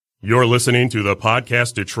You're listening to the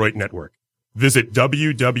Podcast Detroit Network. Visit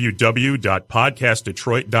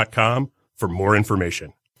www.podcastdetroit.com for more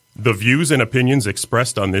information. The views and opinions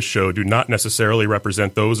expressed on this show do not necessarily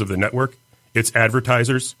represent those of the network, its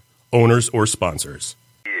advertisers, owners, or sponsors.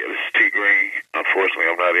 Yeah, this is T. Green. Unfortunately,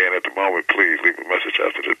 I'm not in at the moment. Please leave a message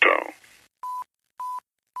after the tone.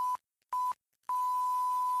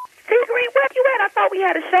 T. Green, where you at? I thought we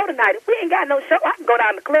had a show tonight. If we ain't got no show, I can go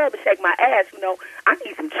down to the club and shake my ass, you know. I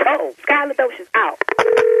need some show. Skylar Dosh is out.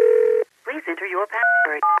 Please enter your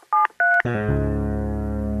password.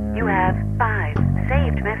 You have 5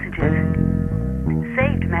 saved messages.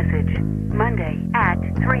 Saved message, Monday at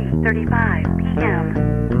 3:35 p.m.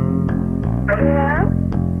 Hello?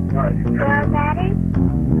 Hello, Daddy?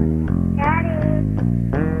 Daddy?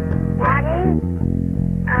 Daddy?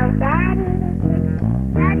 Oh, Daddy?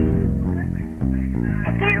 Daddy? I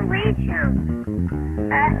can't reach you.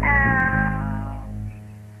 Uh-oh.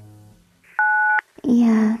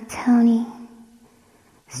 Yeah, Tony.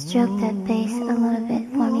 Stroke that bass a little bit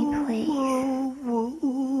for me, please.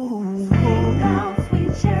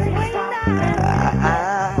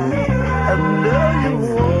 I know you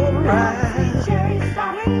alright.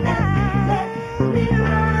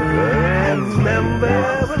 Remember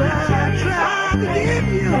when I tried to get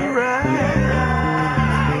you right.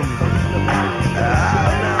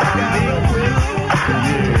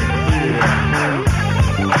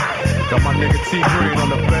 Got my nigga T Green on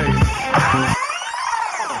the bass.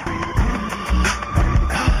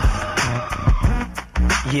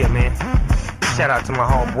 Yeah, man. Shout out to my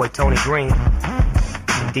homeboy Tony Green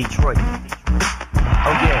in Detroit.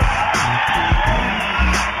 Oh, yeah.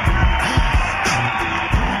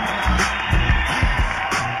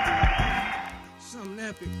 Something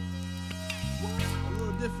epic. A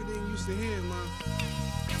little different than you used to hear, man.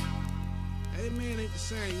 Hey, man, ain't the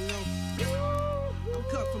same, you know. I'm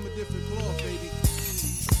cut from a different cloth, baby.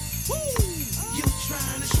 Woo! You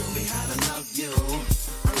trying to show me how to love you.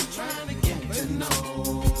 I'm trying to get to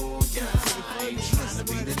know you. I ain't trying to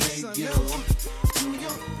be the debut to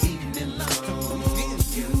your evening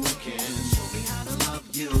love. You can show me how to love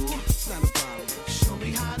you. It's not a problem. Show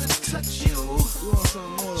me how to touch you. You want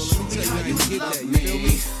something more? Let me tell you how you get that, you feel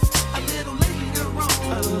me? A little later on.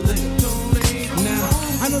 A little later. Now,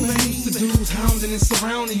 I know you used to dudes hounding and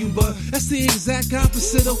surrounding you, but that's the exact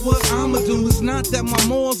opposite of what I'ma do. It's not that my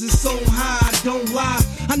morals is so high, I don't lie.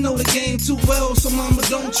 I know the game too well, so mama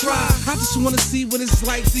don't try. I just wanna see what it's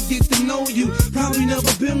like to get to know you. Probably never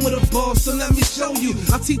been with a boss, so let me show you.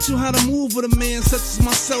 I'll teach you how to move with a man such as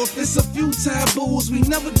myself. It's a few taboos, we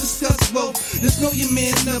never discuss wealth. Just know your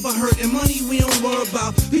man never hurt, and money we don't worry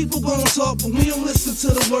about. People gon' talk, but we don't listen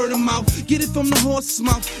to the word of mouth. Get it from the horse's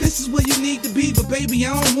mouth, this is where you need to be. But baby,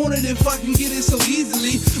 I don't want it if I can get it so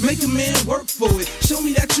easily. Make a man work for it, show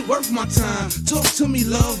me that you're worth my time. Talk to me,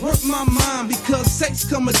 love, work my mind, because sex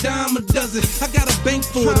come a dime a dozen. I got a bank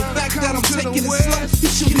for it, the fact that I'm taking it slow, you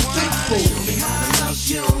should be thankful. Show me how to love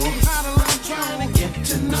you. I'm trying to get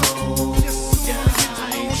to know you.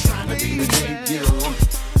 I ain't trying to be the debut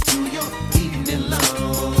to your evening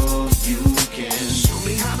love. You can show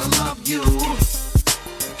me how to love you.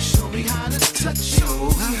 Show me how to touch you.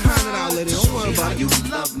 I find it out later, don't worry about it. You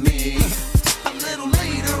love me a little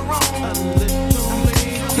later on.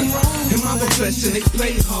 In my profession, they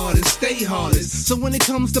play hard and stay hardest. So when it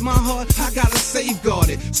comes to my heart, I gotta safeguard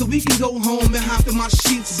it. So we can go home and hop in my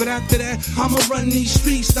sheets. But after that, I'ma run these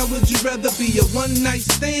streets. Now would you rather be a one-night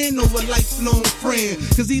stand or a lifelong friend?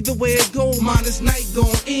 Cause either way it go, mine this night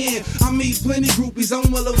gon' end. I meet plenty groupies,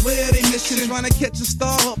 I'm well aware they mission. Trying to catch a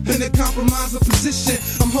star up in a compromising position.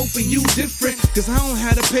 I'm hoping you different, cause I don't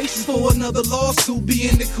have the patience for another lawsuit. Be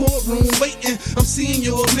in the courtroom waiting, I'm seeing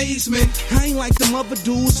your amazement. I ain't like them other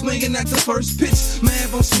dudes swinging at the first pitch.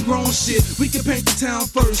 Mad on some grown shit, we can paint the town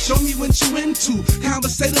first. Show me what you into,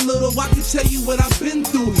 conversate a little, I can tell you what I've been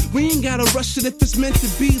through. We ain't gotta rush it if it's meant to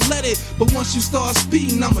be, let it. But once you start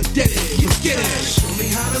speeding, I'ma dead it, you get it. Show me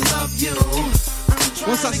how to love you.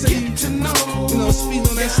 Once I see you, speed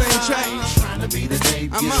on that same track,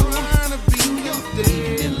 I'm out.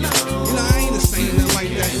 You know, I ain't the same nothing like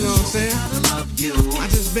that, you know what I'm saying? I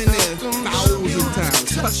just been there 1,000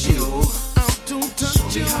 times, touch you.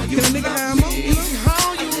 Can a nigga have more, you know?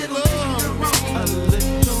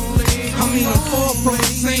 I mean, I'm far from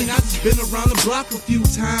insane, I just been around the block a few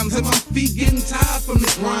times, and my feet getting tired from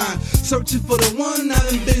the grind. Searching for the one, I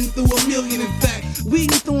done been through a million, in fact. We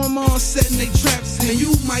can throw them on setting they traps. And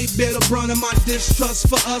you might bear the brunt of my distrust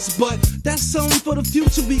for us, but that's something for the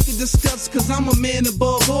future we can discuss. Cause I'm a man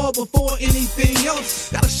above all before anything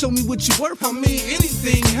else. Gotta show me what you worth, I mean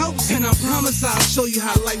anything helps. And I promise I'll show you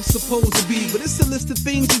how life's supposed to be. But it's a list of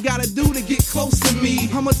things you gotta do to get close to me.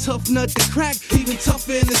 I'm a tough nut to crack, even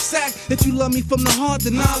tougher in the sack. If you love me from the heart,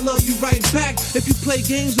 then I'll love you right back. If you play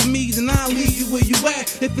games with me, then I'll leave you where you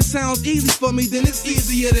at. If it sounds easy for me, then it's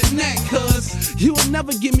easier than that. Cause you will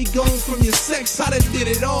never get me going from your sex. I done did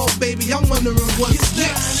it all, baby, I'm wondering what's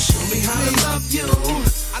next. Show me how to love you.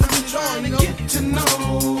 I've been trying to get to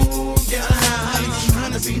know ya. I'm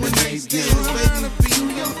trying to see the next day, trying to be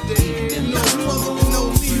your day. You know, you want to know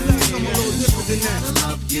me, you gotta come a little different than that. I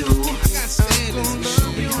love you. I got standards.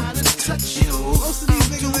 Show me how to touch you. Most of these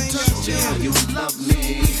niggas ain't got you. You love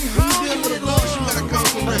me. When you deal with a boss, you gotta come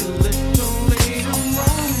from a little baby.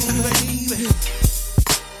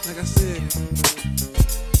 Like I said,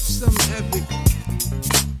 something epic.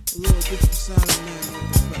 A little different side of man.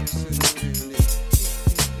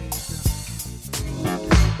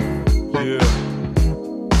 Yeah.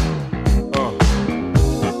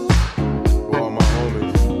 For all my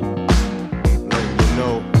homies, letting you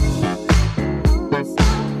know.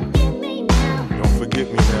 Don't forget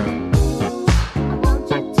me now.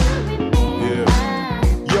 Yeah.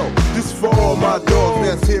 Yo, this is for all my dogs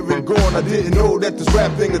that's here and gone. I didn't know that this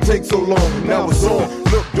rap thing would take so long. Now it's on.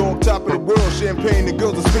 Look, dog, top of the world. Champagne and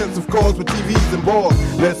girls, expensive cars with TVs and bars.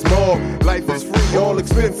 Let's more. Life is free. All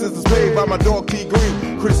expenses is paid by my dog T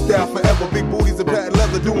Green. Crystal forever, big booties and patent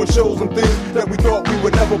leather, doing shows and things that we thought we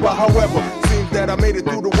would never. But however, seems that I made it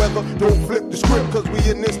through the weather. Don't flip the script, cause we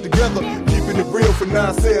in this together. Keeping it real for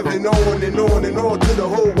 9/7 and on and on and on till the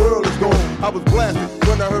whole world is gone. I was blasted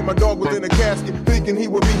when I heard my dog was in a casket, thinking he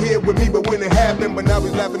would be here with me, but when it happened, but now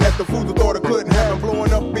he's laughing at the fools who thought I couldn't have him.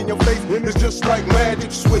 Blowing up in your face, it's just like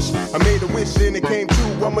magic swish. I made a wish and it came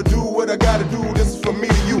true. I'ma do what I gotta do, this is from me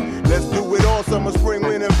to you. Let's do it all, summer, spring,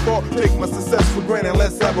 winter, and fall. Take my success for granted,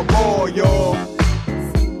 let's have a ball, y'all.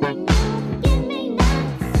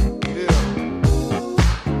 Yeah.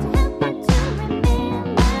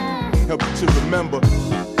 Help you to remember.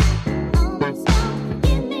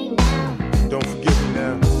 Don't forget me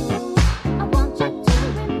now.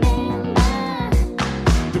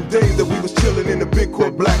 Them days that we was chilling in the big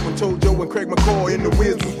court black when told Joe and Craig McCoy and the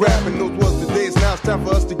Wiz was rapping. Those was the days, now it's time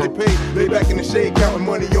for us to get paid. Lay back in the shade, counting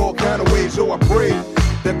money all kind of ways. So I prayed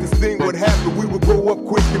that this thing would happen. We would grow up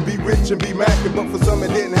quick and be rich and be macking. But for some it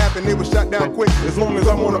didn't happen, they were shot down quick. As long as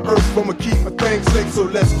I'm on the earth, I'ma keep my thing slick. So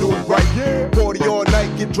let's do it right. Yeah. Party all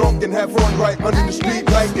night, get drunk and have fun right under the street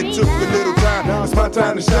light. It took a little time, now it's my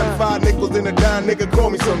time to shine. 5 nickels in a dime, nigga, call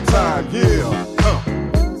me sometime. Yeah.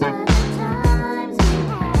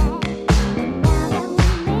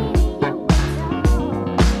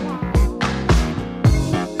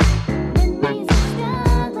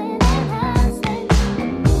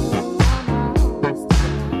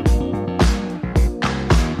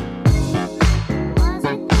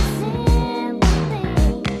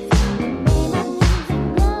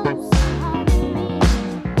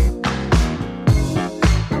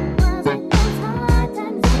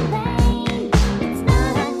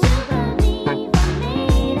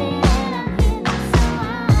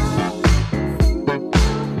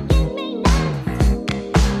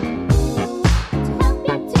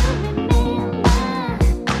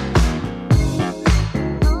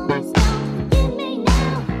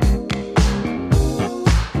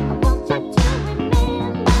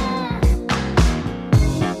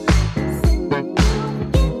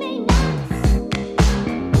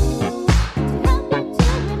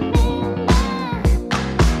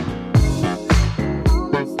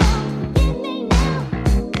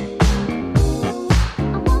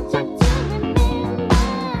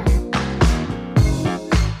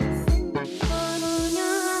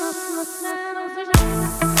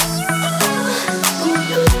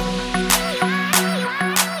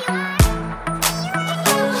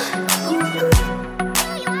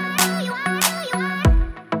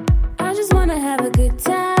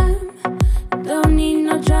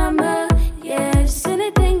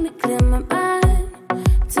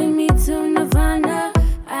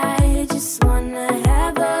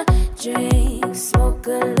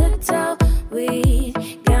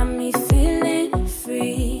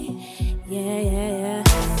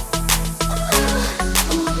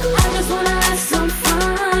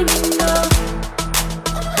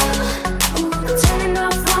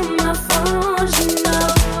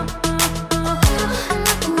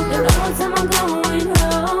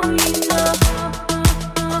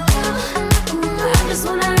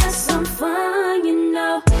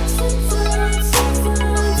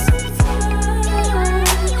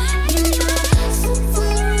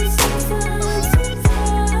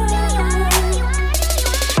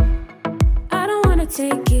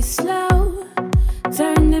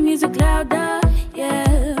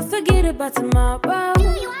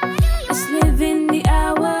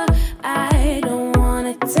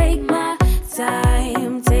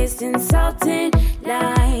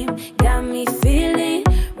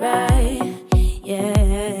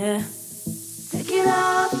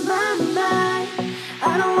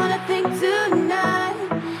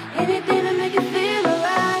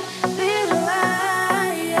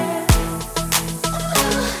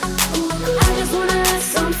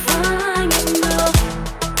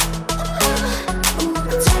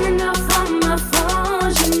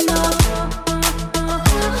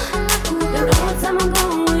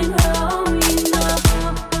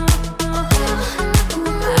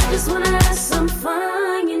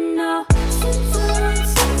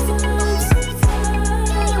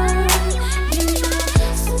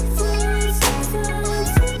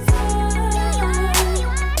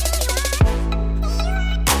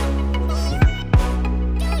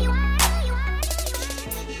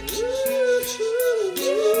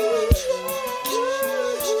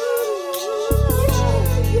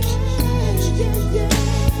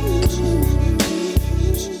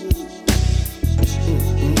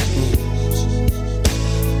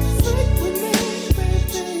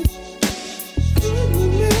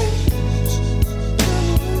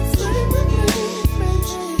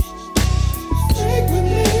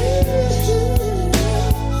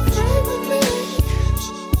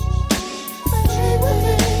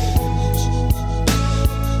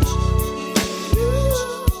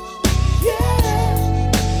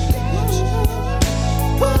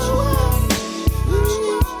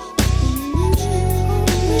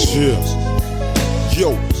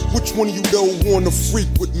 one of you don't wanna freak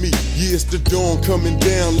with me? Yeah, it's the dawn coming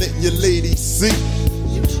down, letting your lady see.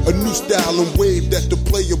 A new style and wave that the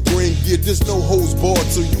player bring. Yeah, there's no hose barred,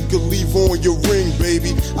 so you can leave on your ring,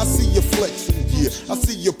 baby. I see you flexing, yeah, I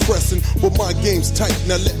see you pressing, but my game's tight.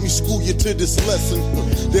 Now let me school you to this lesson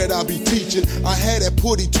that I be teaching. I had that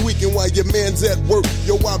putty tweaking while your man's at work.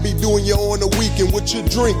 Yo, I be doing you on the weekend. What you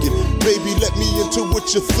drinking? Baby, let me into what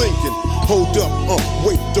you're thinking. Hold up,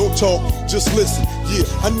 wait, don't talk, just listen. Yeah,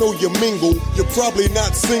 I know you mingle, you're probably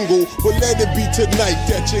not single, but let it be tonight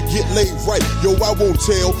that you get laid right. Yo, I won't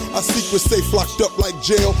tell, I secret safe locked up like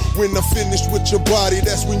jail. When I'm finished with your body,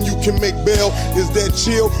 that's when you can make bail. Is that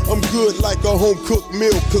chill? I'm good like a home cooked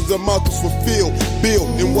meal, cause I'm out to fulfill, build,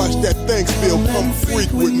 and watch that thing spill. Come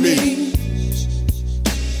freak with me.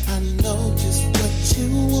 I know just what you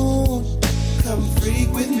want. Come freak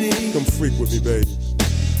with me. Come freak with me, baby.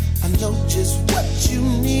 I know just what you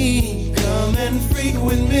need. Come and freak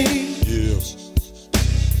with me. Yeah.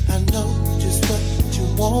 I know just what you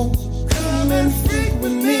want. Come and freak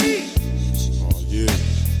with me. Oh, yeah.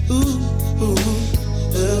 Ooh, ooh,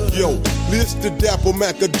 Yo, this the Dapper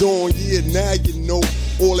Macadon. Yeah, now you know.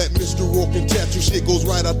 All that Mr. Rockin' tattoo shit goes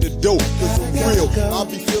right out the door. Cause I'm real, I'll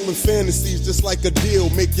be feeling fantasies just like a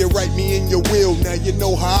deal. Make you write me in your will. Now you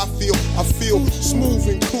know how I feel. I feel smooth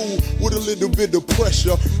and cool with a little bit of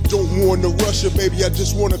pressure. Don't wanna rush you, baby, I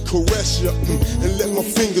just wanna caress you. And let my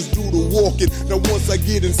fingers do the walking. Now once I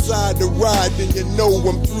get inside the ride, then you know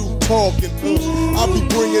I'm through talking. I'll be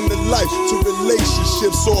bringing the life to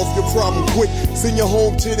relationships. Solve your problem quick. Send you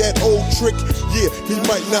home to that old trick. Yeah, he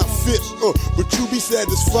might not fit, but you be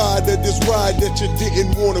satisfied that this ride that you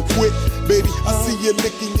didn't wanna quit. Baby, I see you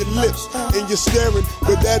licking your lips and you're staring,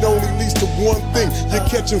 but that only leads to one thing. You're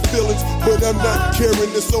catching feelings, but I'm not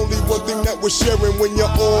caring. There's only one thing that we're sharing when you're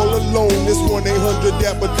all alone. This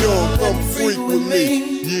 1-800-DAPPER-DAWN, come freak with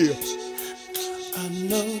me. Yeah. I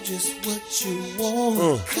know just what you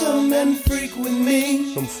want. Come and freak with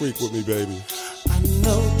me. Come freak with me, baby. I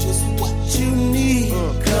know just what you need.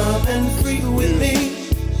 Come and freak with me.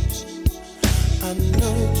 I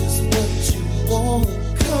know just what you want.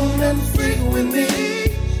 Come and freak with me.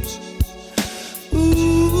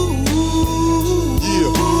 Ooh.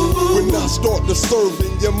 Yeah. When I start to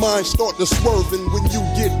serving, your mind start to swerving. When you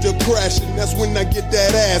get to crashing, that's when I get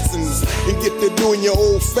that assing and get to doing your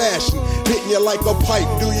old fashioned. Hitting you like a pipe,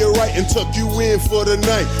 do you right and tuck you in for the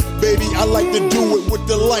night. Baby, I like to do it with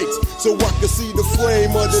the lights, so I can see the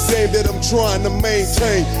frame of the dame that I'm trying to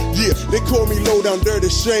maintain. Yeah, they call me low down dirty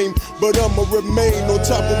shame, but I'ma remain on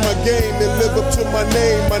top of my game and live up to my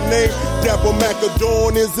name. My name, Dapper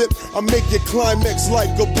Macadon, is it? I make it climax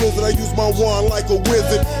like a blizzard. I use my wand like a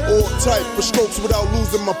wizard. All type of strokes without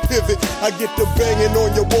losing my pivot. I get to banging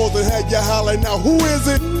on your walls and have you hollering, now who is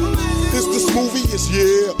it? It's the smooviest,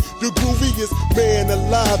 yeah, the grooviest man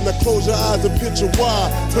alive. Now close your eyes and picture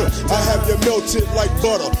why. I have you melted like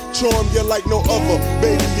butter, charm you like no other.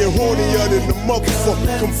 Baby, you're hornier than the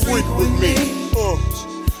motherfucker. Come freak with me.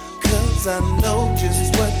 Cause I know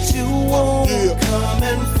just what you want. Yeah. Come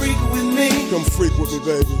and freak with me. Come freak with me,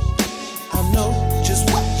 baby. I know just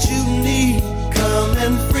what you need. Come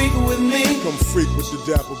and freak with me. Come freak with the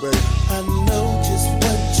Dapper, baby. I know just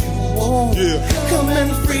what you want. Yeah. Come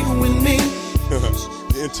and freak with me.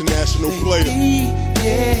 The international player. Yeah.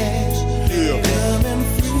 Yeah. Come and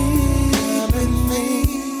freak with me.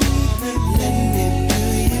 Let me do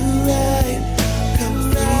you right. Come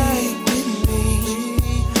freak with me.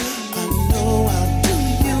 I know I'll do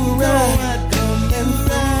you right. Come and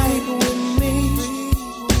freak with me.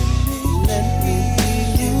 Let me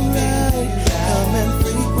do you right. Come and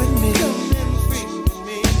freak with me. Come and freak with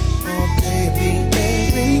me. Oh baby,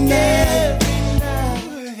 every night.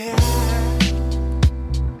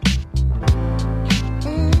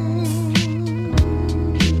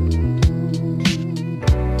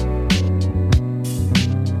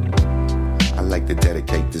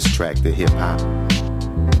 Dedicate this track to hip hop.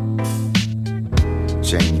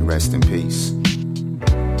 Jamie, rest in peace.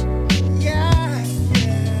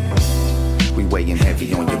 We weighing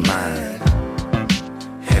heavy on your mind.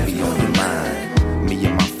 Heavy on your mind. Me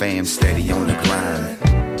and my fam steady on the grind.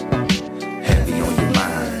 Heavy on your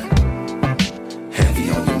mind. Heavy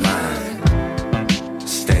on your mind.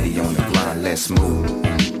 Steady on the grind, let's move.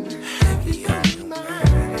 Heavy on your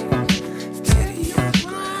mind. Steady on the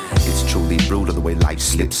grind. It's truly brutal the way life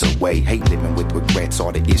slips away. Hate living with regrets,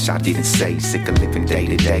 all the ish I didn't say. Sick of living day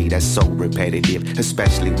to day, that's so repetitive.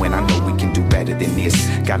 Especially when I know we can do better than this.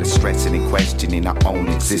 Gotta stressing and questioning our own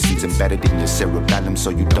existence. Embedded in your cerebellum so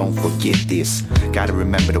you don't forget this. Gotta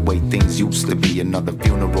remember the way things used to be. Another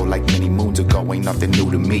funeral like many moons ago ain't nothing new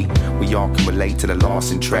to me. We all can relate to the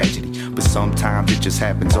loss and tragedy, but sometimes it just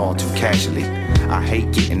happens all too casually. I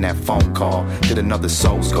hate getting that phone call that another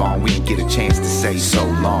soul's gone. We didn't get a chance to say so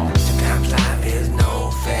long. Sometimes life is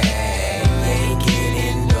no fair. You ain't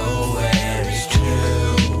getting nowhere. It's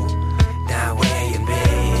true. Not where you've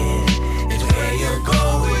been. It's where you're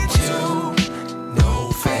going to.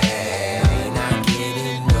 No fair. You're not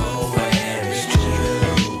getting nowhere. It's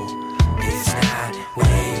true. It's not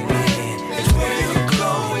where you've been. It's where you're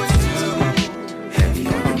going to. Heavy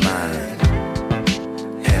on your mind.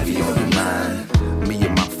 Heavy on your mind. Me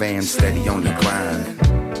and my fam steady on the grind.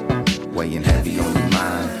 Weighing heavy on your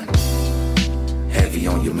mind. Heavy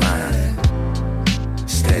on your mind.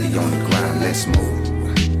 Steady on the grind, let's move.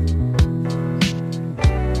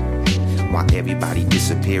 Why everybody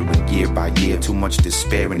disappearing year by year? Too much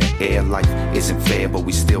despair in the air. Life isn't fair, but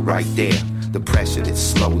we still right there. The pressure that's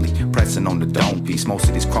slowly pressing on the dome piece. Most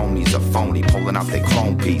of these cronies are phony, pulling out their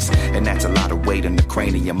chrome piece. And that's a lot of weight in the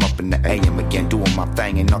cranium. Up in the AM again, doing my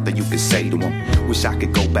thing. Ain't nothing you can say to them. Wish I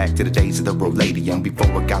could go back to the days of the Roladium,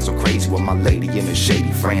 before it got so crazy with my lady and her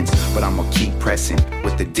shady friends. But I'ma keep pressing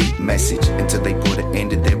with the deep message until they put an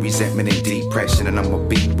end to their resentment and depression. And I'ma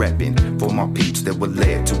be repping for my peeps that were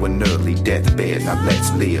led to an early deathbed. Now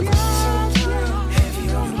let's live.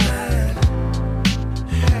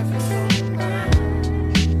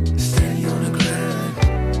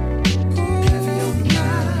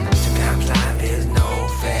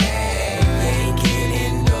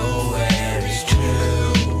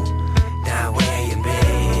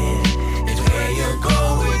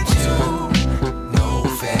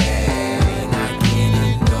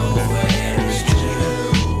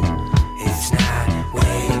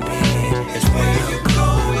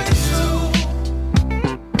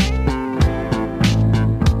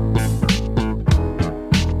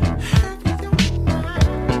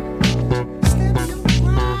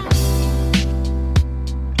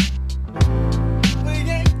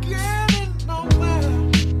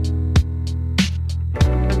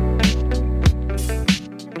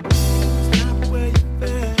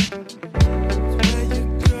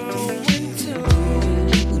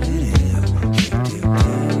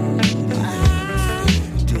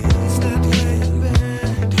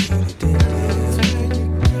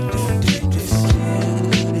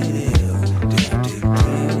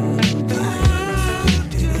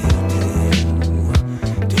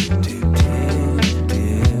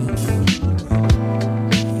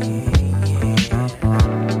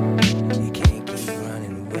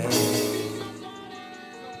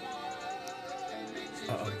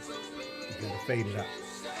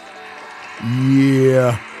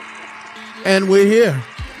 Yeah. And we're here.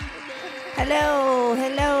 Hello,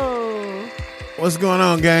 hello. What's going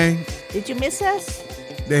on, gang? Did you miss us?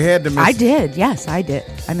 They had to miss I did, yes, I did.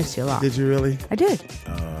 I missed you a lot. Did you really? I did.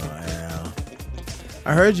 Oh, yeah.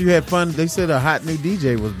 I heard you had fun. They said a hot new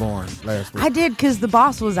DJ was born last week. I did, because the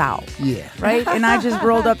boss was out. Yeah. Right? And I just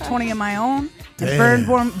rolled up 20 of my own and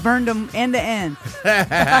burned them end to end.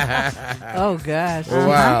 Oh, gosh. Well,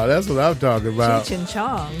 wow, that's what I'm talking about. Cheech and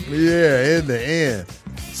Chong. Yeah, in the end.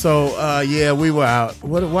 So, yeah, we were out.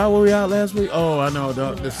 Why were we out last week? Oh, I know,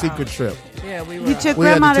 the secret trip. Yeah, we were You took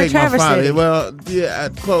Grandma to Traverse City. Well, yeah,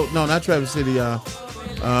 no, not Traverse City.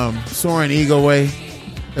 Soaring Eagle Way.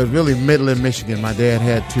 It was really Midland, Michigan. My dad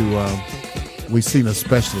had to, we seen a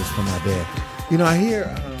specialist for my dad. You know, I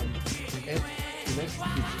hear,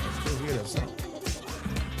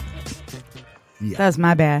 yeah. That's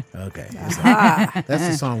my bad. Okay. That's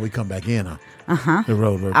the song we come back in on. Uh-huh. The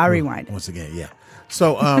road. I'll rewind it. Once again, yeah.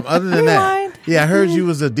 So, other than that, yeah, I heard you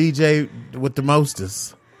was a DJ with the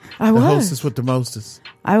mostest. I was. The hostess with the mostest.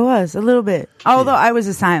 I was, a little bit. Although I was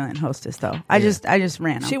a silent hostess, though. I just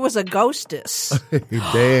ran them. She was a ghostess.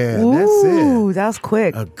 Damn, Ooh, that's it. That was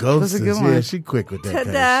quick. A ghostess. That was a good one. Yeah, she quick with that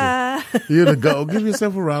Ta-da. kind of shit. You're the go. Give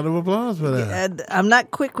yourself a round of applause for that. I'm not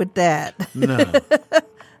quick with that. No.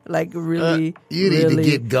 Like really, you need really to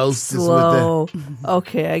get ghostess slow. with that.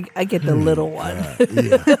 Okay, I get the little one.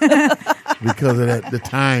 Yeah. Because of the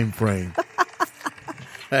time frame.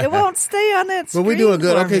 It won't stay on that screen. But we're doing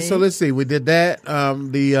good. For Okay, me. so let's see. We did that.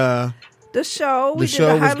 The show. The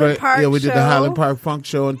show was great. Park Yeah, we did the show. Highland Park Funk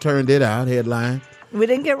show and turned it out. Headline. We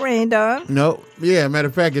didn't get rained on. No. Yeah, matter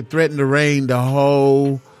of fact, it threatened to rain the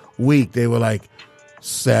whole week. They were like,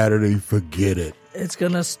 Saturday, forget it. It's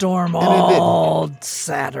going to storm all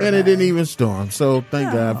Saturday. And it didn't even storm. So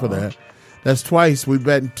thank God for that. That's twice. We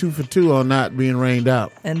betting 2 for 2 on not being rained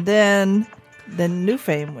out. And then New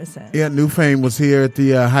Fame was in. Yeah, New Fame was here at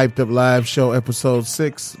the Hyped Up Live show, episode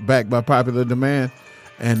 6, backed by popular demand.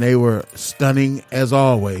 And they were stunning as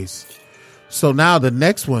always. So now the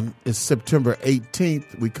next one is September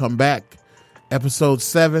 18th. We come back. Episode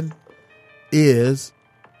 7 is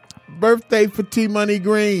Birthday for T Money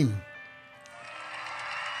Green.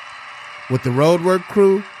 With the Roadwork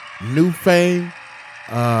crew, New Fame.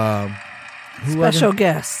 Special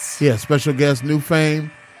guests. Yeah, special guest, New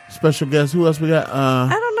Fame. Special guest, who else we got? I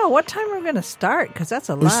don't know what time we're going to start because that's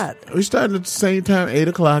a lot. We're starting at the same time, 8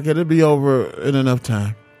 o'clock. It'll be over in enough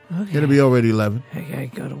time. Okay. It'll be over at 11. I got to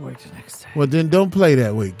go to work the next day. Well, then don't play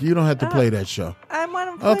that week. You don't have to play that show. I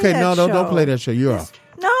want to play Okay, that no, show. don't play that show. You're off.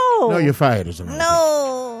 No. No, you're fired or something.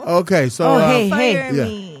 No. Okay, so. hey, Fire yeah.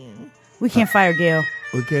 me. We can't fire Gail.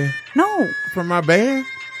 Okay. No. From my band?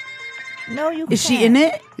 No, you can't. Is she in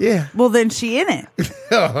it? Yeah. Well, then she in it.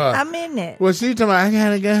 I'm in it. Well, she talking about,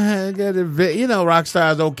 I gotta get it. You know, rock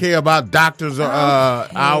stars don't care about doctors or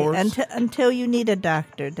hours. Until you need a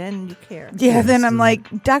doctor, then you care. Yeah, then I'm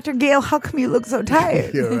like, Dr. Gail, how come you look so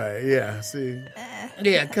tired? You're right. Yeah. See.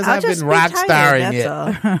 Yeah, because I'll I've just been be rock tired, starring that's it.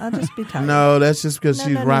 all. I'll just be tired. No, that's just because No,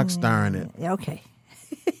 she's no, rock no, starring it. Yeah, okay.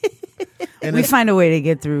 And We find a way to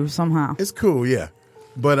get through somehow. It's cool, yeah.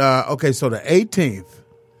 But okay, so the 18th,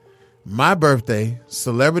 my birthday,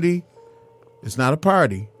 celebrity. It's not a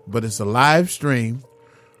party, but it's a live stream.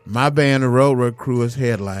 My band, the Roadwork Crew, is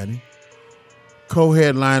headlining.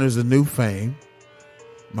 Co-headliners, a New Fame.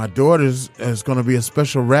 My daughter's is going to be a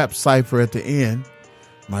special rap cipher at the end.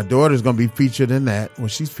 My daughter's going to be featured in that. Well,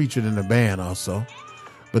 she's featured in the band also.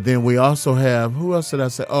 But then we also have, who else did I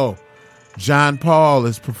say? Oh, John Paul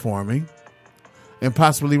is performing. And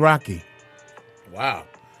possibly Rocky. Wow.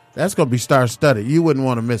 That's going to be star-studded. You wouldn't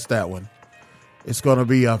want to miss that one. It's going to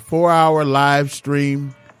be a 4-hour live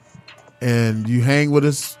stream, and you hang with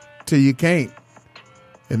us till you can't.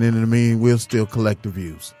 And then, we'll still collect the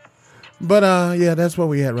views. But, yeah, that's where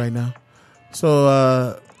we at right now.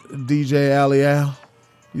 So, DJ Ali Al,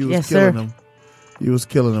 you was killing them. You was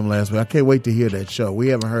killing them last week. I can't wait to hear that show. We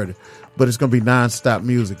haven't heard it. But it's going to be nonstop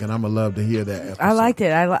music, and I'm going to love to hear that episode. I liked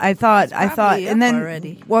it. I thought, and then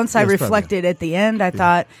already. once I reflected at the end, I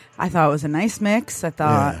thought it was a nice mix. I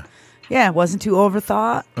thought, it wasn't too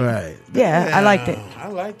overthought. Right. Yeah, I liked it. I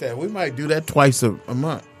like that. We might do that twice a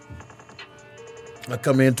month. I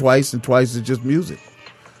come in twice, and twice is just music.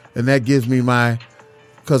 And that gives me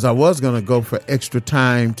because I was going to go for extra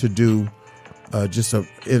time to do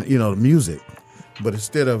the music. But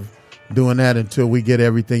instead of doing that until we get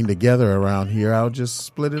everything together around here, I'll just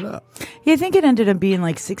split it up. Yeah, I think it ended up being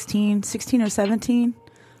like 16 or 17.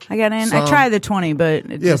 I got in. I tried the 20, but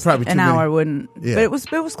probably an hour wouldn't. Yeah. But it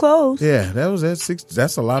was close. Yeah, that was at 6.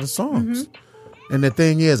 That's a lot of songs. Mm-hmm. And the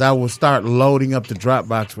thing is, I will start loading up the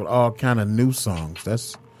Dropbox with all kind of new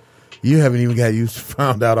songs. You haven't even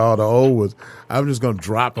found out all the old ones. I'm just gonna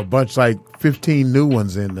drop a bunch, like 15 new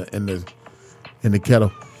ones in the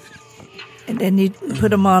kettle. And then you put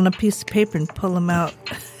them on a piece of paper and pull them out.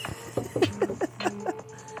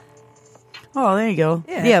 Oh, there you go.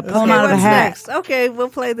 Yeah, pull them out of the hat. Next? Okay, we'll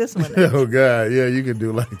play this one. Oh, God. Yeah, you can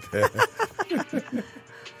do like that.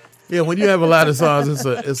 Yeah, when you have a lot of songs,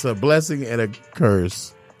 it's a blessing and a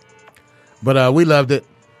curse. But we loved it,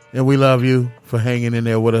 and we love you for hanging in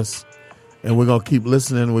there with us. And we're going to keep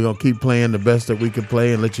listening. We're going to keep playing the best that we can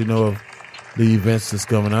play and let you know of the events that's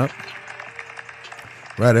coming up.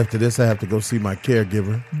 Right after this, I have to go see my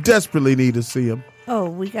caregiver. Desperately need to see him. Oh,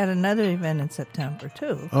 we got another event in September,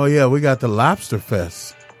 too. Oh, yeah, we got the Lobster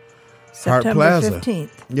Fest. September Hart Plaza.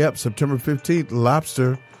 15th. Yep, September 15th,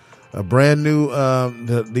 Lobster. A brand new,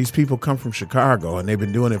 these people come from Chicago, and they've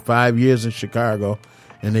been doing it 5 years in Chicago,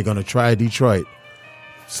 and they're going to try Detroit.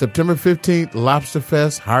 September 15th, Lobster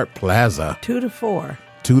Fest, Hart Plaza. 2 to 4.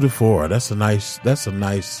 2 to 4. That's a nice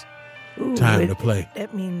time to play.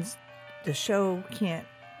 That means the show can't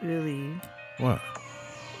really... What?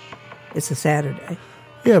 It's a Saturday.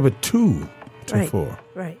 Yeah, but 2 to right, 4.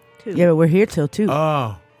 Right, 2. Yeah, but we're here till 2.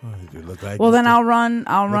 Oh, you look like well, then I'll run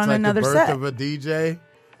another the birth set. Of a DJ.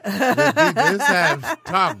 Just have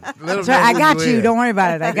talk. That's right. I got you. Don't worry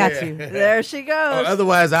about it. I got you. There she goes.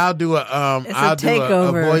 Otherwise, I'll do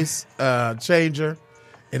a voice changer,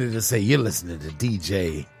 and it'll say you're listening to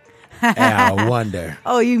DJ Al Wonder.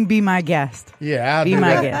 Oh, you can be my guest. Yeah, I'll be do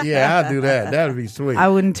my that. guest. Yeah, I'll do that. That would be sweet. I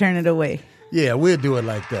wouldn't turn it away. Yeah, we'll do it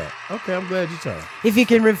like that. Okay, I'm glad you told me. If you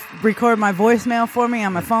can record my voicemail for me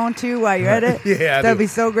on my phone too while you're at it, Yeah, that'd be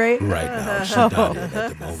so great. Right now, she's not in at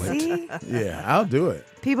the moment. See? Yeah, I'll do it.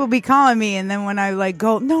 People be calling me, and then when I like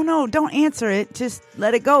go, no, don't answer it. Just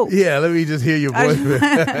let it go. Yeah, let me just hear your voice.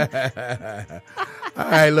 All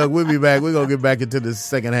right, look, we'll be back. We're going to get back into the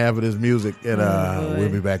second half of this music, and we'll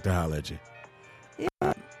be back to holler at you.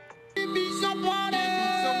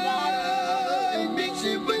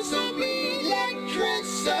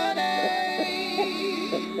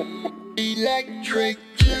 Electric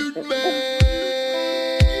cute man.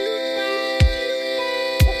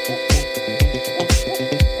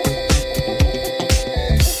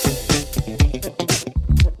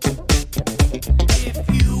 If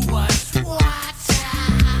you was water,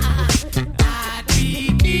 I'd be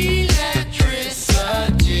electricity.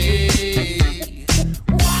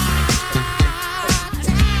 Water,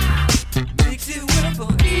 mix it with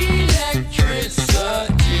electricity.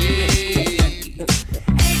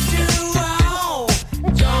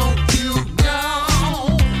 Don't you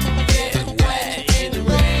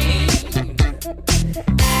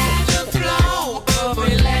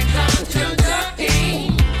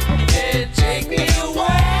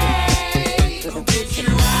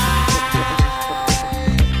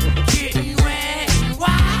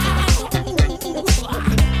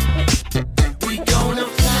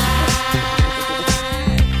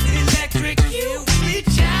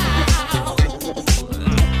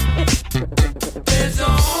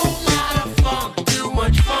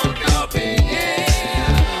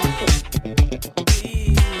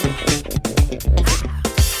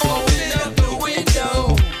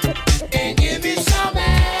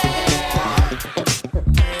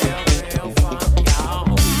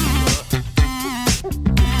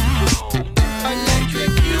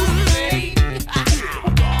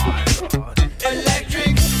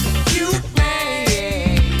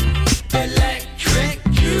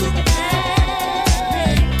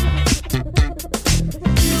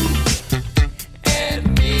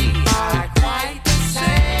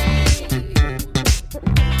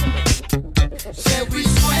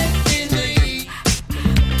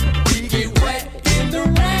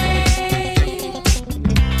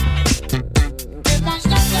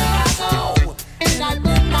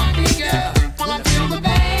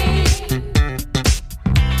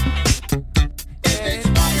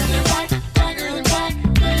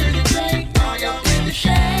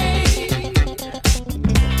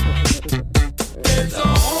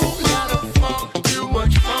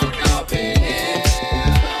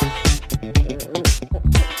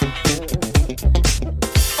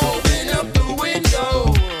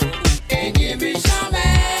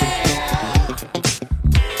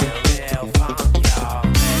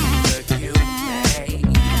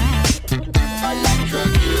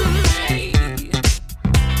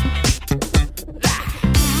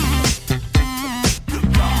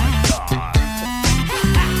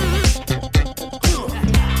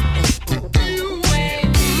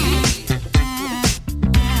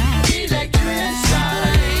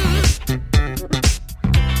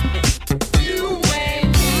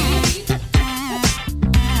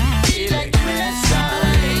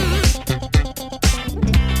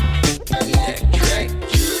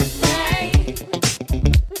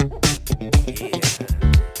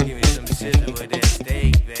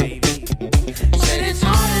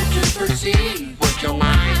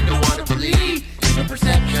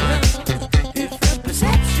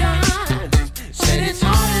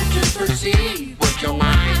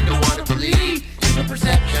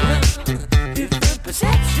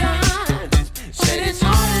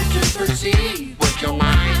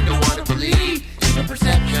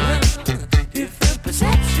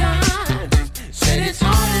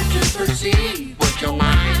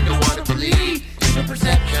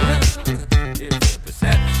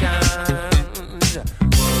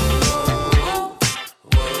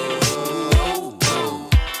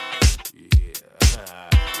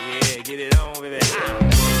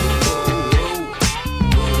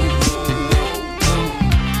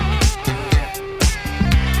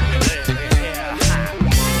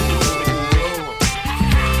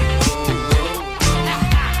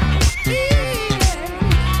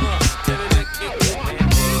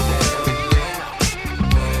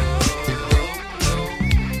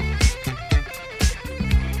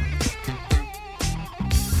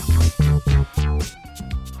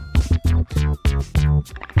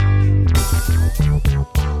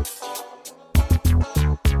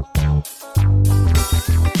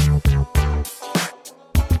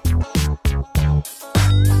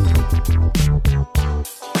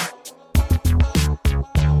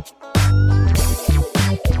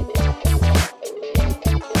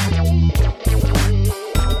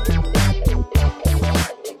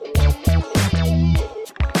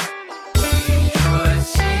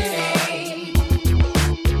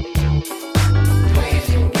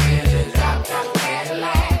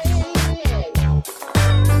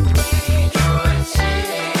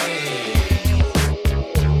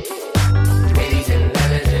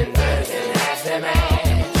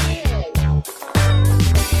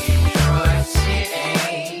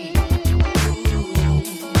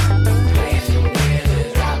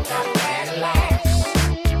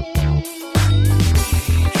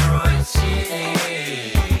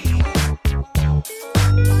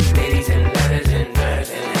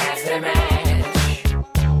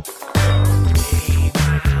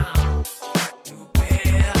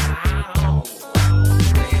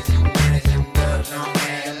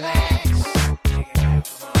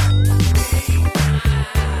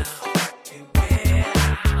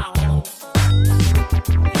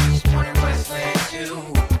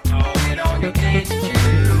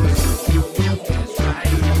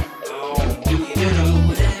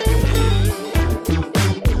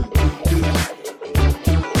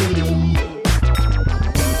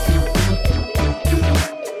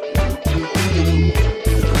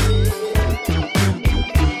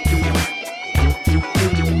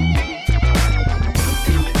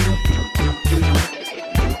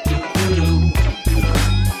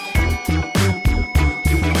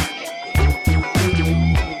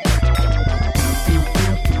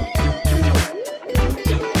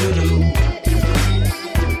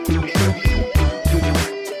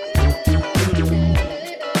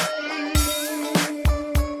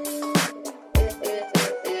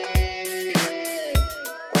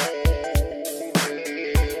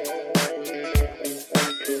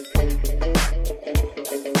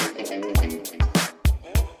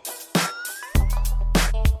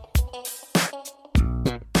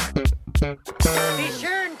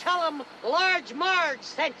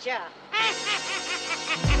sent you.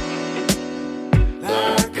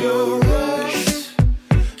 Like a rush,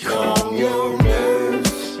 calm your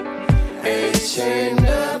nerves. Ain't saying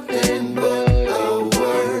nothing but a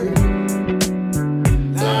word.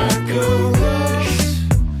 Like a rush,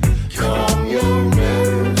 calm your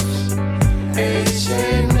nerves. Ain't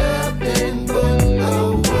saying nothing but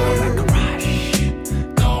a word. Like a rush,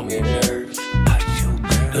 calm your nerves.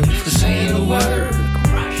 Don't need to say a word.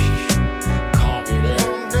 Calm your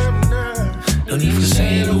nerves. Don't need to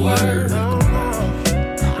say a word.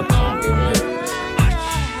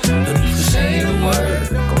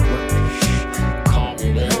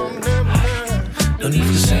 Don't need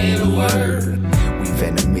to say a word. We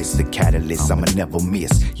venomous, the catalyst I'ma never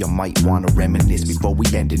miss. You might wanna reminisce before we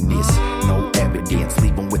ending this. No evidence,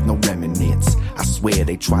 leave them with no remnants. I swear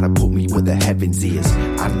they try to put me where the heavens is.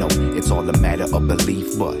 I know it's all a matter of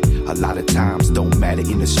belief, but a lot of times don't matter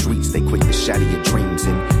in the streets. They quick to shatter your dreams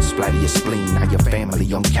and splatter your spleen. Now your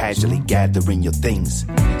family on casually gathering your things.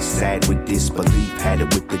 Sad with disbelief, had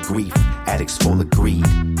it with the grief. Addicts full of greed.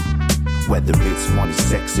 Whether it's money,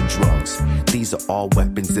 sex, or drugs, these are all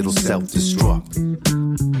weapons that'll self-destruct.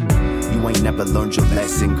 You ain't never learned your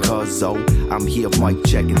lesson, cuz, oh, I'm here, mic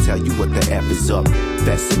check, and tell you what the F is up.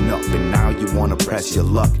 Fessing up, and now you wanna press your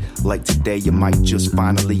luck. Like today, you might just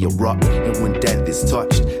finally erupt. And when death is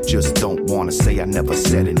touched, just don't wanna say I never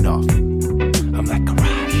said enough. I'm like a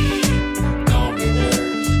rush, calm your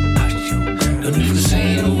nerves. Don't need to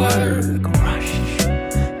say a word.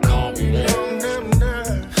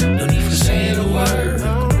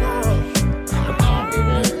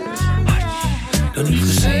 Don't need to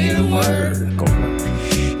say a word.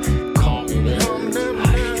 Calm your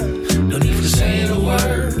nerves. Don't need to say a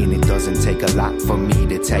word. And it doesn't take a lot for me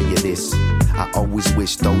to tell you this. I always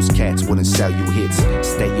wish those cats wouldn't sell you hits.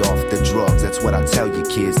 Stay off the drugs, that's what I tell you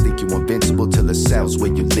kids. Think you're invincible till it sells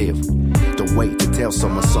where you live. Don't wait to tell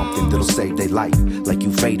someone something that'll save their life. Like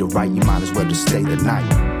you fade or right, you might as well just stay the night.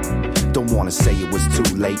 Don't wanna say it was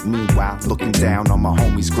too late. Meanwhile, looking down on my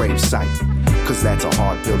homie's gravesite. Cause that's a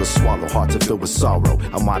hard pill to swallow, hard to fill with sorrow.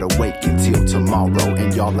 I'm wide awake until tomorrow,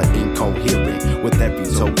 and y'all are incoherent. With every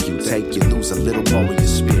toke you take, you lose a little more of your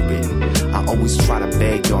spirit. I always try to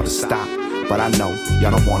beg y'all to stop, but I know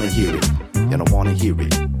y'all don't wanna hear it. Y'all don't wanna hear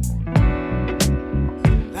it.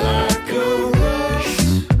 Like a rush,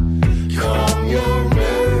 calm your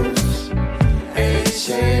nerves. Ain't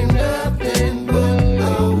saying nothing but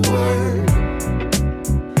a word.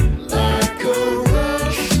 Like a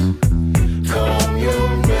rush, calm your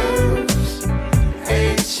nerves.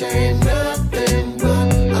 Ain't saying nothing but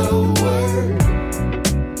a word.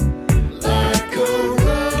 Like a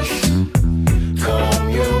rush, calm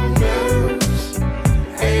your nerves.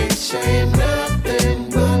 Ain't saying nothing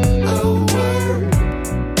but a word.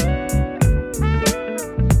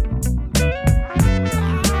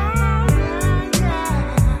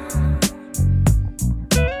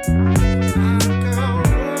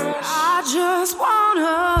 I just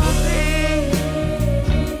wanna be.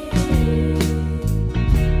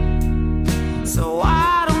 So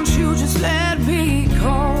why don't you just let me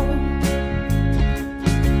go?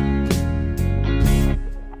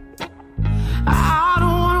 I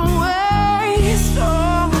don't wanna waste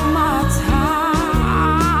all my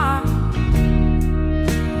time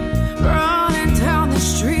running down the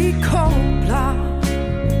street cold blood.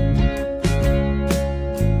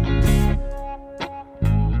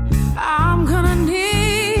 I'm gonna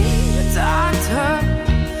need a doctor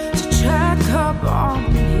to check up on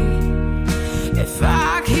me if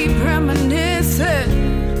I keep reminiscing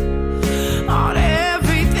on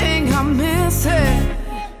everything I'm missing.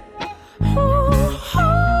 Ooh,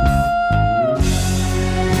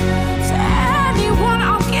 to anyone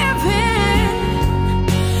I'm giving,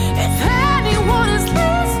 if anyone is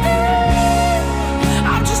listening,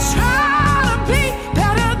 I'm just trying to be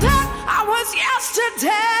better than I was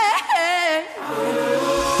yesterday.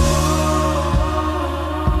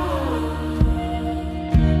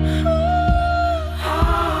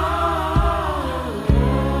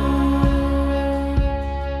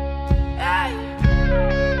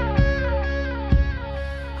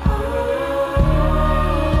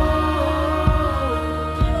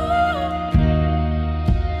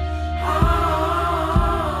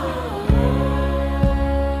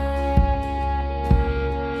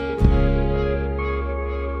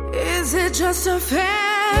 Is it just a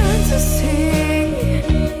fantasy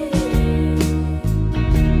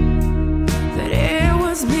that it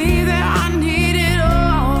was me that I needed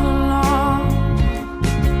all along?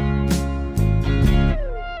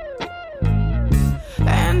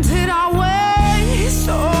 And did I waste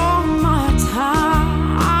all my time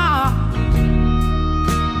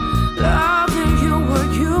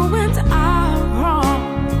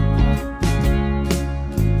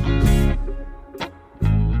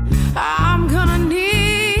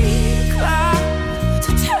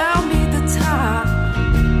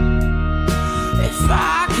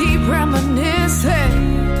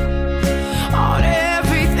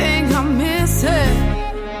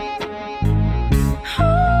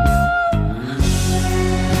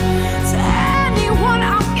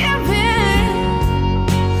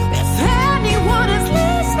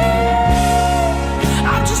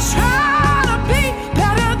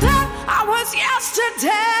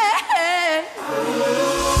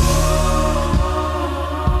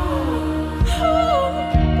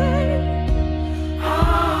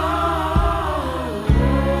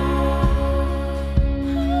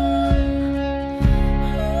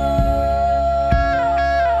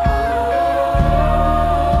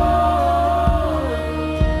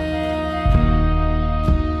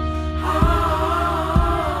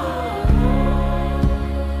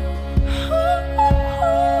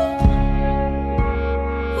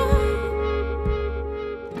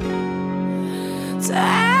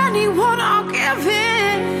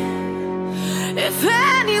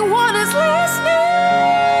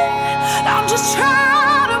I'm just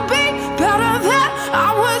trying to be better than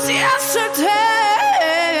I was yesterday.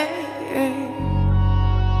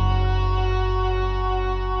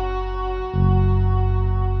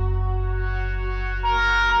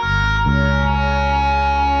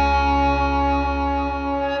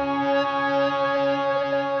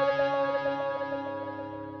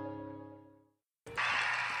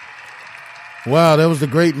 Wow, that was the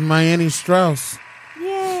great Miami Strauss.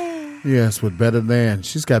 Yay. Yes, with Better Than.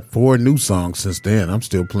 She's got 4 new songs since then. I'm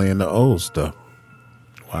still playing the old stuff.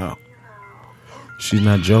 Wow. She's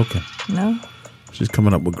not joking. No. She's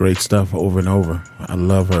coming up with great stuff over and over. I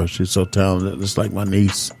love her. She's so talented. It's like my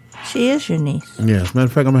niece. She is your niece. Yeah, as a matter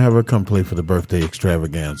of fact, I'm going to have her come play for the birthday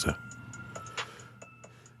extravaganza.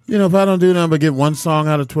 You know, if I don't do nothing but get one song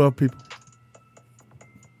out of 12 people,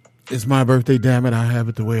 it's my birthday, damn it. I have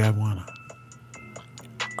it the way I want to.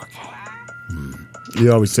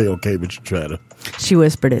 You always say okay, but you try to. She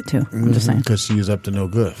whispered it too. I'm just saying. Because she was up to no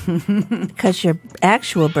good. Because your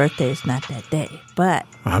actual birthday is not that day. But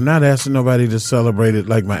I'm not asking nobody to celebrate it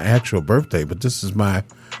like my actual birthday, but this is my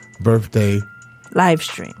birthday live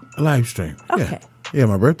stream. Live stream. Okay. Yeah,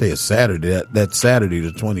 my birthday is Saturday. That's Saturday,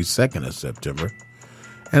 the 22nd of September.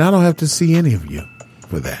 And I don't have to see any of you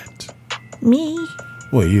for that. Me?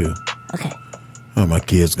 Well, you. Okay. Oh, my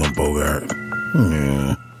kid's going to bogart.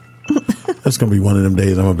 Yeah. That's going to be one of them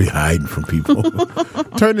days I'm going to be hiding from people.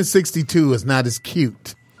 Turning 62 is not as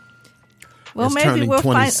cute. Well, as maybe turning we'll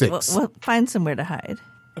 26. we'll find somewhere to hide.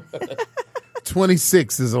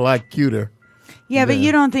 26 is a lot cuter. Yeah, but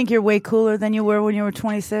you don't think you're way cooler than you were when you were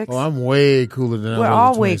 26? Oh, I'm way cooler than I was. We're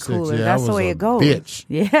all at way 26. cooler. Yeah, That's I the was way a it goes. Bitch.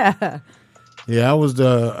 Yeah. Yeah, I was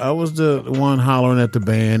the one hollering at the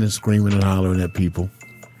band and screaming and hollering at people.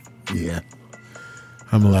 Yeah.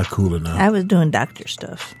 I'm a lot cooler now. I was doing doctor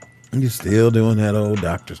stuff. You're still doing that old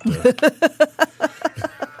doctor stuff.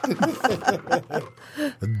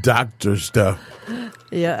 Doctor stuff.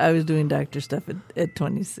 Yeah, I was doing doctor stuff at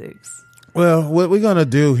 26. Well, what we're going to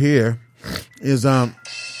do here is, yeah.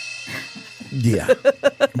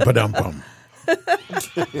 Ba-dum-bum.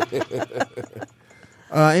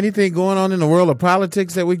 Anything going on in the world of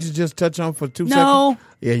politics that we could just touch on for 2 seconds? No.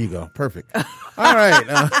 There you go. Perfect. All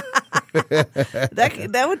right.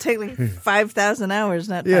 That would take like 5,000 hours,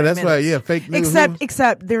 not 5 that's minutes. right. Yeah, fake news.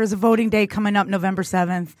 Except there is a voting day coming up November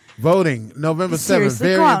 7th. Voting November 7th. Seriously,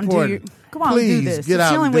 Very go out important. And go out Please and do this. get It's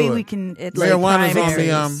out the only and way do we it. can. Marijuana's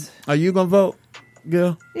on the. Are you gonna vote,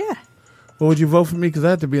 Gil? Yeah. Or would you vote for me? Because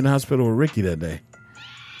I had to be in the hospital with Ricky that day.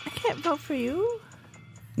 I can't vote for you.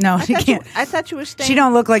 No, she can't. I thought you were staying. She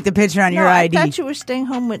don't look like the picture on your ID. I thought you were staying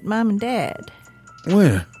home with mom and dad.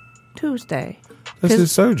 When? Tuesday. That's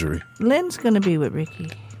his surgery. Lynn's going to be with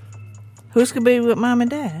Ricky. Who's going to be with mom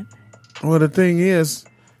and dad? Well, the thing is,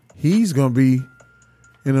 he's going to be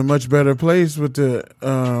in a much better place with the,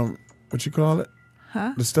 what you call it?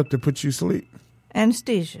 Huh? The stuff that puts you to sleep.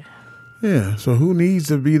 Anesthesia. Yeah, so who needs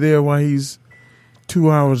to be there while he's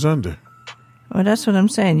 2 hours under? Well, that's what I'm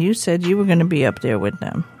saying. You said you were going to be up there with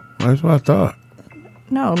them. That's what I thought.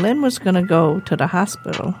 No, Lynn was going to go to the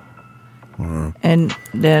hospital. And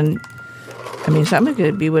then, I mean, somebody's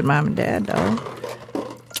going to be with mom and dad, though.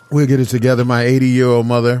 We'll get it together. My 80-year-old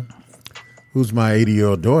mother, who's my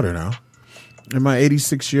 80-year-old daughter now, and my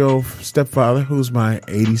 86-year-old stepfather, who's my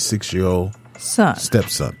 86-year-old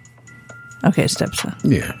stepson. Okay, stepson.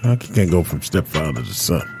 Yeah, I can't go from stepfather to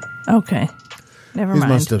son. Okay. Never He's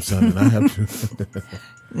mind. my stepson, and I have to.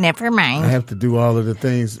 Never mind. I have to do all of the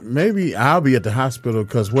things. Maybe I'll be at the hospital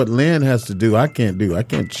because what Lynn has to do, I can't do. I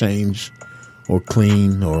can't change or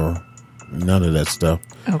clean or none of that stuff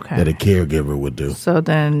that a caregiver would do. So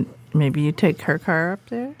then maybe you take her car up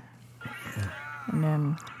there? And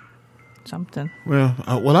then something. Well,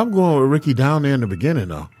 I'm going with Ricky down there in the beginning,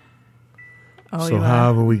 though. Oh, so you are?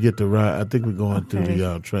 however we get the ride, I think we're going through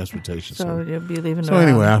the transportation. So you'll be leaving So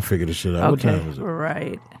anyway, I'll figure this shit out. Okay, What time is it?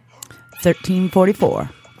 right. 13:44. All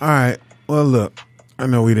right. Well, look, I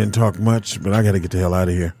know we didn't talk much, but I got to get the hell out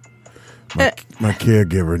of here. My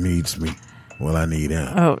caregiver needs me. Well, I need him.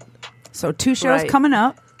 Oh. So 2 shows coming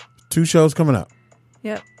up. 2 shows coming up.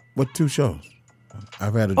 Yep. What 2 shows?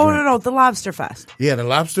 I've had a Oh, drink. no, the Lobster Fest. Yeah, the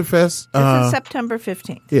Lobster Fest. This is September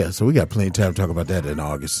 15th. Yeah, so we got plenty of time to talk about that in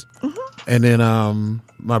August. And then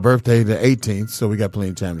my birthday, the 18th, so we got plenty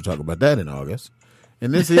of time to talk about that in August.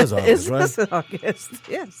 And this is August, right? This is August,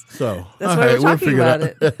 yes. So That's why we're talking about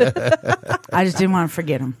it. I just didn't want to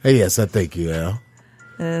forget him. Hey, yes, I thank you, Al.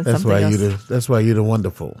 That's why you're the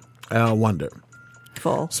wonderful Al Wonder.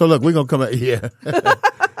 Full. So look, we're gonna come out. Yeah,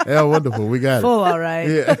 Al Wonderful. We got Full, all right.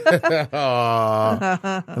 Yeah.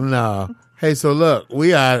 Aw. No. Hey, so look,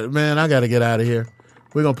 we are. Man, I got to get out of here.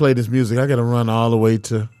 We're going to play this music. I got to run all the way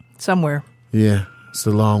to... Somewhere. Yeah, it's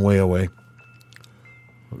a long way away.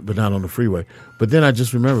 But not on the freeway. But then I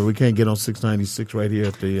just remember we can't get on 696 right here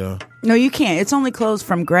at the... No, you can't. It's only closed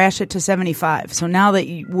from Gratiot to 75. So now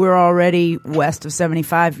that we're already west of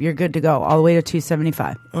 75, you're good to go all the way to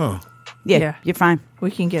 275. Oh. Yeah, you're fine.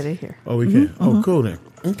 We can get it here. Oh, we can? Oh, cool then.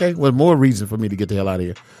 Okay, well, more reason for me to get the hell out of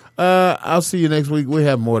here. I'll see you next week. We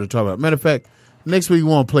have more to talk about. Matter of fact, next week we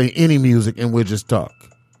won't play any music and we'll just talk.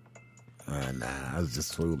 Nah, I was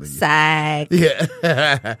just fooling you. Psych.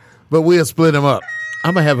 Yeah. But we'll split them up.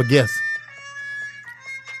 I'm going to have a guest.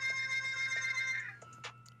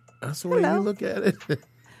 That's the way you look at it.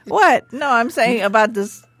 What? No, I'm saying about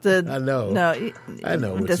this. I know. No, I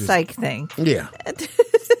know. The psych thing. Yeah.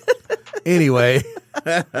 Anyway.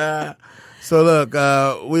 So, look,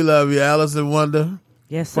 we love you, Allison Wonder.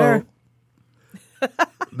 Yes, sir.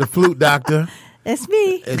 The Flute Doctor. That's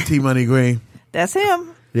me. And T-Money Green. That's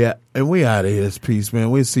him. Yeah, and we out of here. It's peace, man.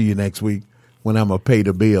 We'll see you next week when I'm going to pay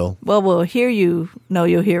the bill. Well, we'll hear you. No,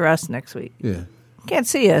 you'll hear us next week. Yeah. Can't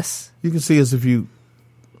see us. You can see us if your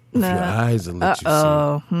eyes will let you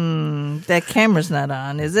see. That camera's not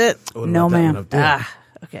on, is it? No, ma'am.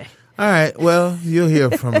 Okay. All right. Well, you'll hear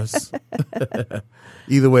from us.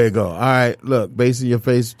 Either way it go. All right. Look, Bass in Your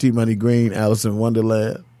Face, T-Money Green, Alice in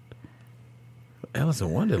Wonderland. Alice in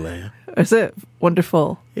Wonderland? Is it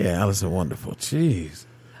wonderful? Yeah, Alice in Wonderful. Jeez.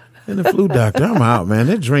 And the Flute Doctor, I'm out, man.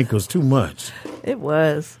 That drink was too much. It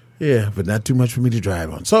was. Yeah, but not too much for me to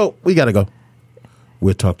drive on. So, we got to go.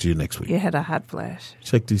 We'll talk to you next week. You had a hot flash.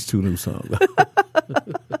 Check these 2 new songs.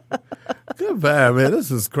 Goodbye, man.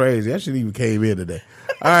 This is crazy. I shouldn't even came in today.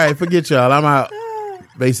 All right, forget y'all. I'm out.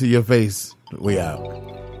 Bass in Your Face. We out.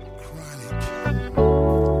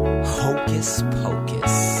 Hocus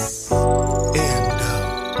Pocus.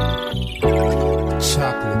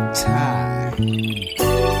 Chocolate tie.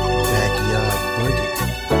 Backyard boogie.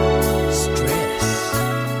 Stress.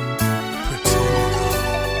 Pretend.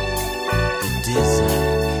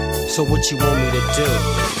 Dizzy. So what you want me to do?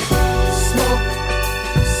 Smoke.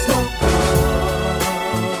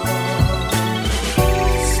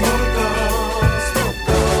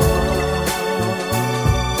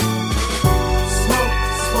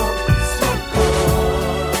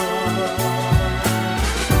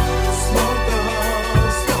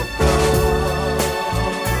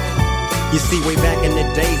 You see, way back in the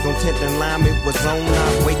days on 10th and Lime, it was on.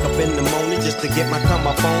 I'd wake up in the morning just to get my come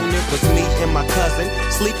up on. It was me and my cousin,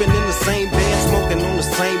 sleeping in the same bed, smoking on the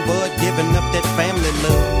same bud, giving up that family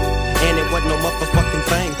love. And it wasn't no motherfucking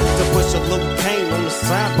thing to push a little cane on the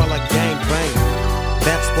side while I gang bang.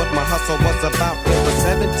 That's what my hustle was about. It was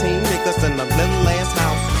 17 niggas in a little ass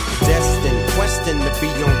house, destined, questing to be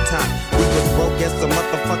on top. We was broke as a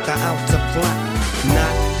motherfucker out to plot,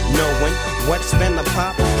 not knowing what's finna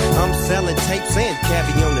pop. I'm selling tapes and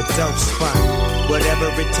caviar on the dope spot. Whatever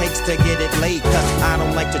it takes to get it laid, cause I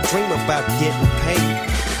don't like to dream about getting paid.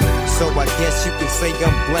 So I guess you can say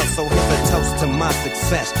I'm blessed. So here's a toast to my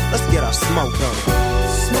success. Let's get our smoke on.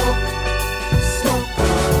 Smoke.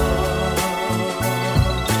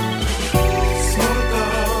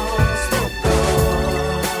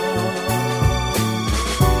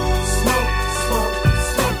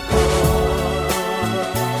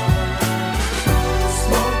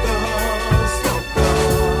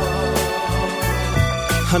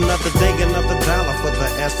 Another day, another dollar for the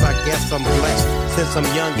S. I guess I'm blessed. Since I'm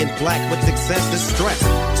young and black with excessive stress.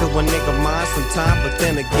 To a nigga mind sometime, but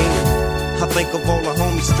then again, I think of all the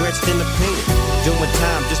homies stretched in the pen. Doing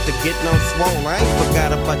time just to get no swole. I ain't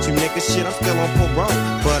forgot about you niggas, shit, I'm still on parole.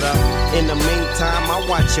 But in the meantime, I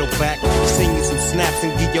watch your back. Send you some snaps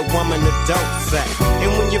and give your woman a dope sack. And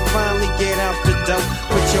when you finally get out the dope,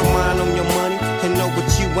 put your mind on your money and know what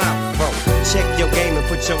you out for. Check your game and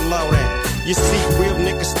put your load down. You see, real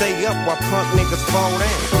niggas stay up while punk niggas fall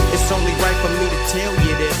down. It's only right for me to tell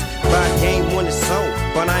you this. Buy game when it's sold,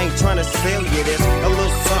 but I ain't trying to sell you this. A little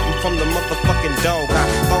something from the motherfucking dog. I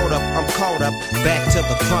thought up, I'm caught up, back to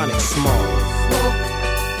the chronic smoke.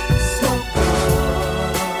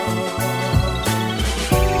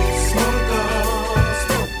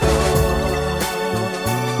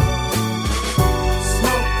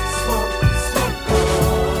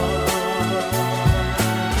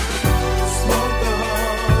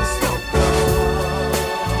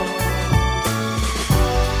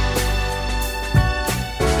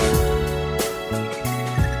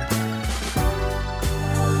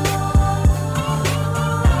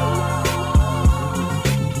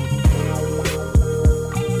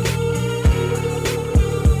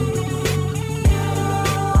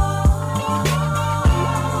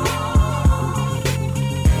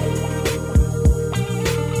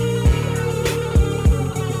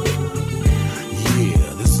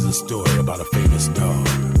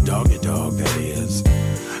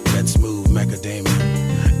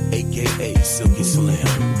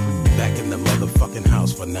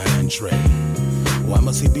 entree. Why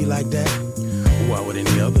must he be like that? Why would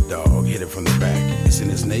any other dog hit it from the back? It's in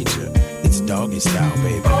his nature. It's doggy style,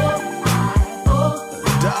 baby.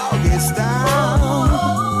 Doggy style.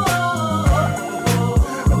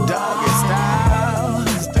 Doggy style.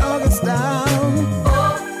 It's doggy style.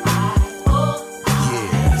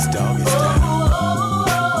 Yeah, it's doggy style.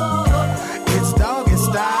 It's doggy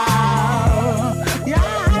style.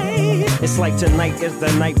 Yeah. It's like tonight is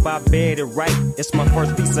the night by bed and right. It's my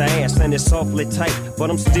first piece of ass and it's awfully tight. But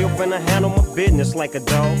I'm still finna handle my business like a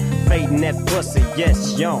dog. Fading that pussy,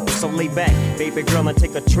 yes, y'all. So lay back, baby girl, and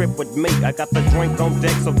take a trip with me. I got the drink on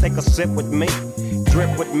deck, so take a sip with me.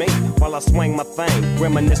 Drip with me while I swing my thing.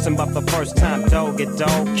 Reminiscing about the first time dog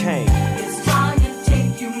came. It's time to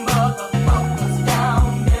take you motherfuckers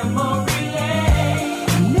down memory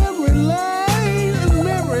lane. Memory lane,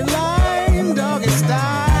 memory lane, doggy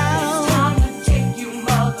style.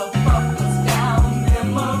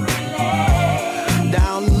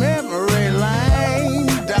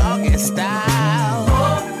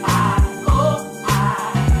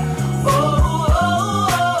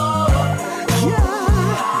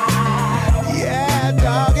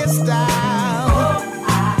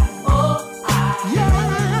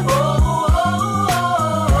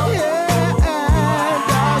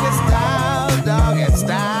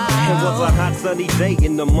 Sunny day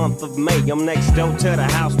in the month of May. I'm next door to the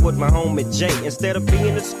house with my homie Jay. Instead of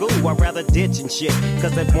being at school, I'd rather ditch and shit.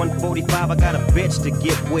 Cause at 1:45 I got a bitch to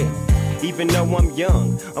get with. Even though I'm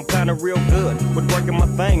young, I'm kinda real good with working my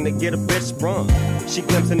thing to get a bitch sprung. She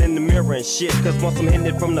glimpsing in the mirror and shit. Cause once I'm hitting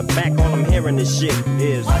it from the back, all I'm hearing is shit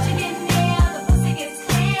is Once you get there, the pussy gets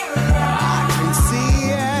clearer. I can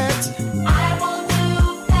see it. I will do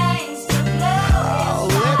things to blow. Oh,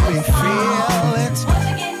 let me feel it. Once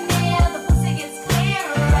you get there, the pussy gets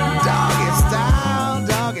clearer. Doggy style,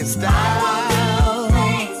 doggy style.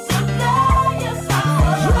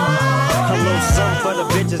 Hello, some for the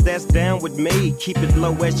bitches that's down with me. Keep it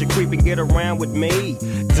low as you creep and get around with me.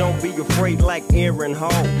 Don't be afraid like Aaron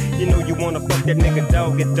Hall. You know you wanna fuck that nigga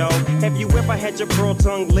dog. Have you ever had your pearl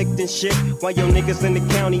tongue licked and shit while your niggas in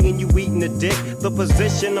the county and you eating the dick? The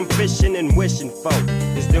position I'm fishing and wishing for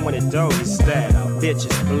is doing it doggy style.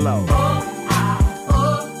 Bitches blow.